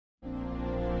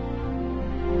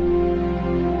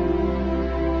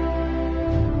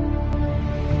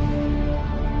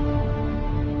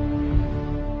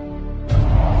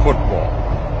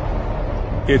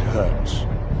it hurts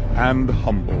and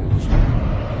humbles.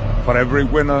 For every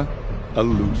winner, a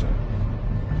loser.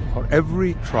 For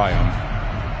every triumph,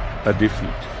 a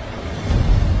defeat.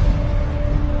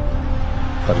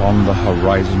 But on the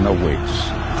horizon awaits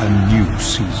a new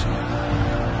season,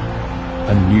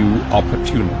 a new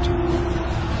opportunity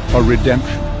for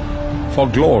redemption, for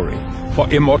glory, for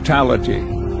immortality.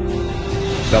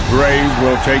 The brave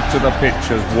will take to the pitch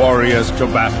as warriors to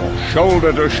battle,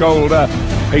 shoulder to shoulder,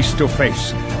 face to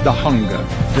face. The hunger,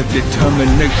 the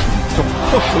determination to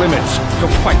push limits, to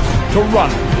fight, to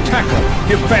run, tackle,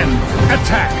 defend,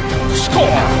 attack,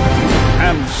 score,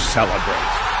 and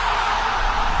celebrate.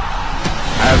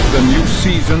 As the new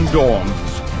season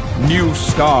dawns, new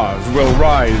stars will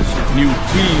rise, new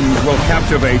teams will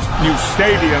captivate, new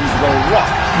stadiums will rock,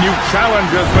 new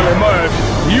challenges will emerge,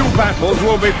 new battles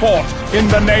will be fought in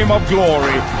the name of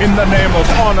glory, in the name of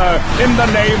honor, in the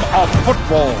name of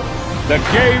football. The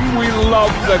game we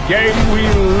love, the game we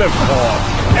live for.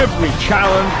 Every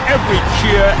challenge, every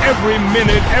cheer, every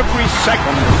minute, every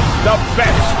second. The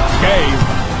best game.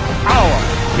 Our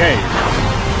game.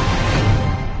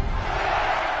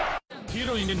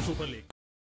 Hero Indian Super League.